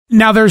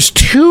Now, there's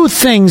two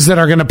things that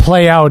are going to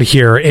play out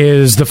here.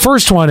 Is the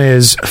first one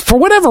is, for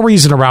whatever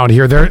reason around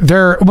here,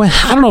 well,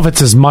 I don't know if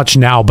it's as much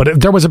now, but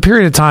there was a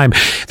period of time,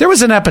 there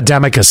was an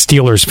epidemic of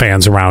Steelers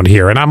fans around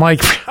here. And I'm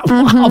like,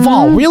 of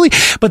all, really?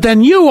 But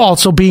then you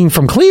also being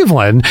from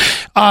Cleveland,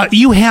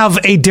 you have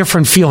a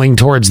different feeling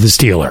towards the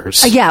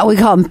Steelers. Yeah, we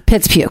call them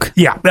Pitts Puke.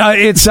 Yeah,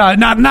 it's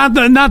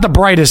not the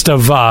brightest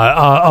of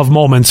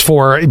moments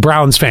for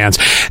Browns fans.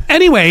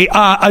 Anyway,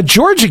 a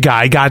Georgia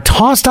guy got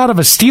tossed out of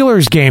a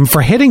Steelers game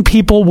for hitting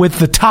people with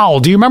the towel.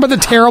 Do you remember the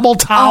terrible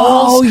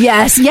towels? Oh,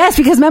 yes,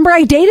 because remember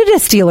I dated a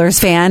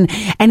Steelers fan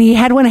and he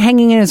had one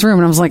hanging in his room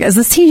and I was like, is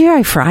this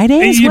TGI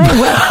Fridays?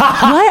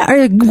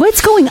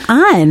 What's going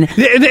on?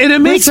 And it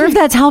makes serve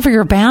that towel for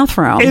your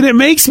bathroom. And it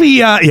makes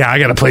me, I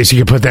got a place you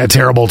can put that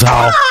terrible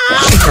towel.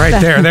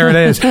 Right there it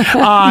is.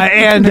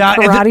 And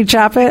karate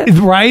chop it.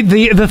 Right.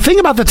 The thing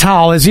about the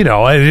towel is,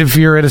 if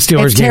you're at a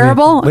Steelers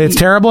game, it's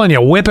terrible and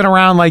you whip it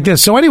around like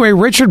this. So anyway,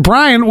 Richard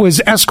Bryant was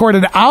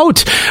escorted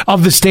out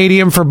of the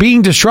stadium for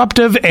being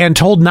disruptive and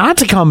told not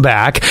to come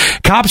back.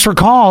 Cops were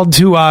called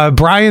to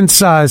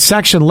Bryant's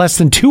section less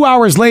than 2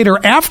 hours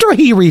later after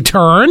he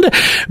returned.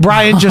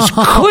 Bryant just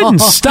couldn't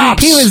stop.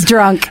 He was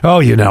drunk. Oh,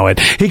 you know it.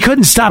 He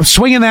couldn't stop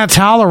swinging that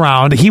towel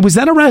around. He was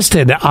then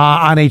arrested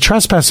on a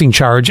trespassing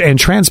charge and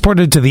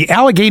transported to the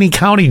Allegheny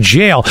County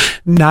Jail.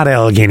 Not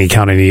Allegheny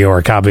County, New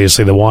York,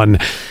 obviously the one,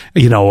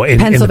 in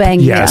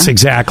Pennsylvania. Yes,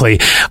 exactly.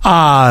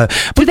 But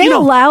do they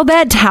allow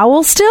that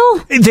towel still?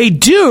 They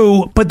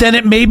do, but then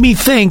it made me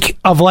think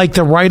of like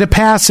the rite of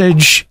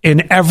passage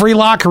in every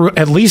locker room,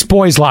 at least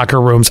boys' locker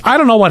rooms. I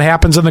don't know what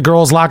happens in the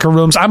girls' locker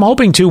rooms. I'm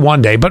hoping to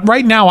one day, but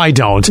right now I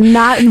don't.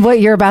 Not what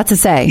you're about to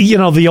say.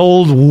 The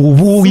old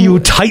woo, you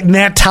tighten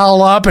that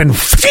towel up and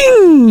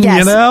fing,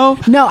 yes.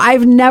 No,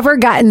 I've never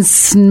gotten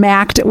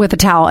smacked with a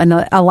towel in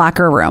a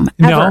locker room.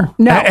 Ever.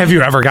 No. Have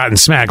you ever gotten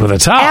smacked with a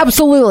towel?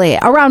 Absolutely.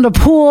 Around a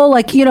pool,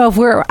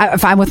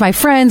 if I'm with my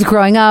friends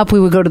growing up, we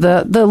would go to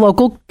the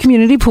local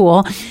community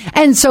pool.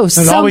 And so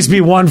there'd always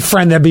be one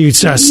friend that'd be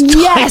just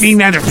tightening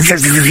that.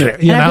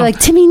 And I'd be like,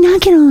 Timmy,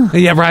 knock it off.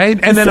 Yeah, right.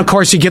 And then, of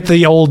course, you get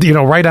the old,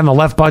 right on the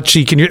left butt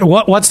cheek. And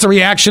what's the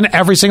reaction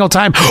every single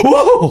time?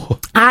 Whoa!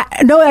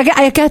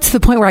 I got to the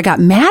point where I got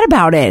mad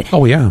about it.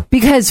 Oh, yeah.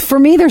 Because for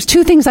me, there's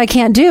two things I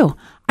can't do.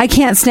 I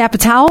can't snap a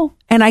towel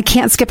and I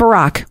can't skip a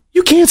rock.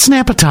 You can't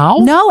snap a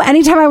towel? No.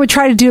 Anytime I would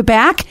try to do it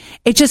back,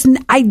 it just,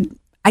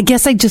 I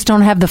guess I just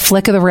don't have the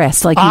flick of the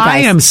wrist like you guys.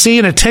 I am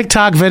seeing a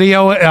TikTok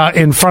video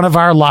in front of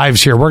our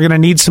lives here. We're going to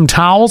need some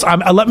towels.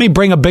 Let me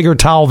bring a bigger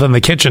towel than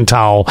the kitchen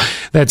towel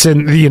that's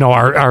in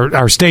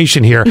our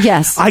station here.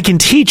 Yes. I can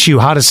teach you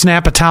how to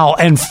snap a towel.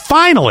 And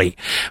finally,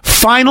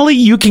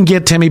 you can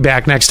get Timmy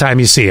back next time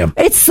you see him.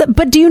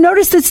 But do you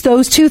notice it's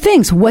those two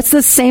things? What's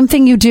the same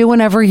thing you do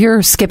whenever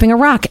you're skipping a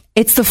rock?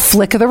 It's the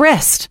flick of the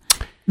wrist.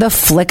 The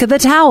flick of the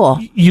towel.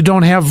 You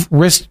don't have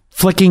wrist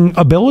flicking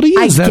ability?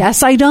 I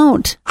guess I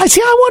don't. I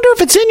wonder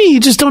if it's in you. You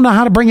just don't know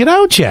how to bring it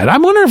out yet.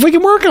 I'm wondering if we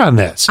can work on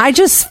this. I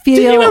just feel...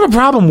 Did you have a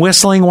problem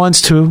whistling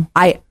once, too?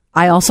 I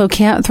also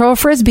can't throw a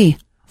Frisbee.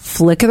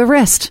 Flick of the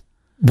wrist.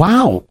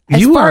 Wow.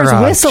 You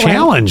are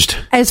challenged.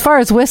 As far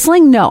as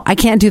whistling, no, I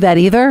can't do that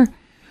either.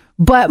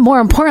 But more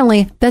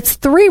importantly, that's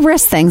 3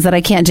 wrist things that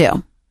I can't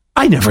do.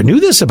 I never knew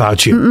this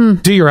about you.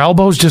 Mm-mm. Do your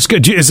elbows just go?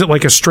 Is it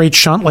like a straight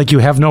shunt, like you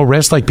have no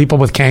wrist, like people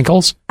with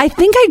cankles? I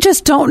think I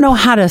just don't know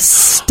how to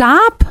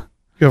stop.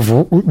 You have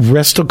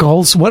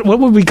wristicles? What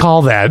would we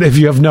call that if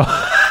you have no...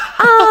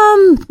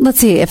 Let's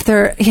see. If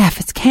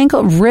it's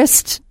cankle,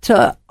 wrist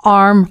to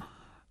arm,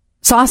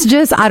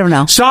 sausages, I don't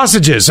know.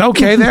 Sausages.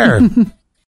 Okay, there.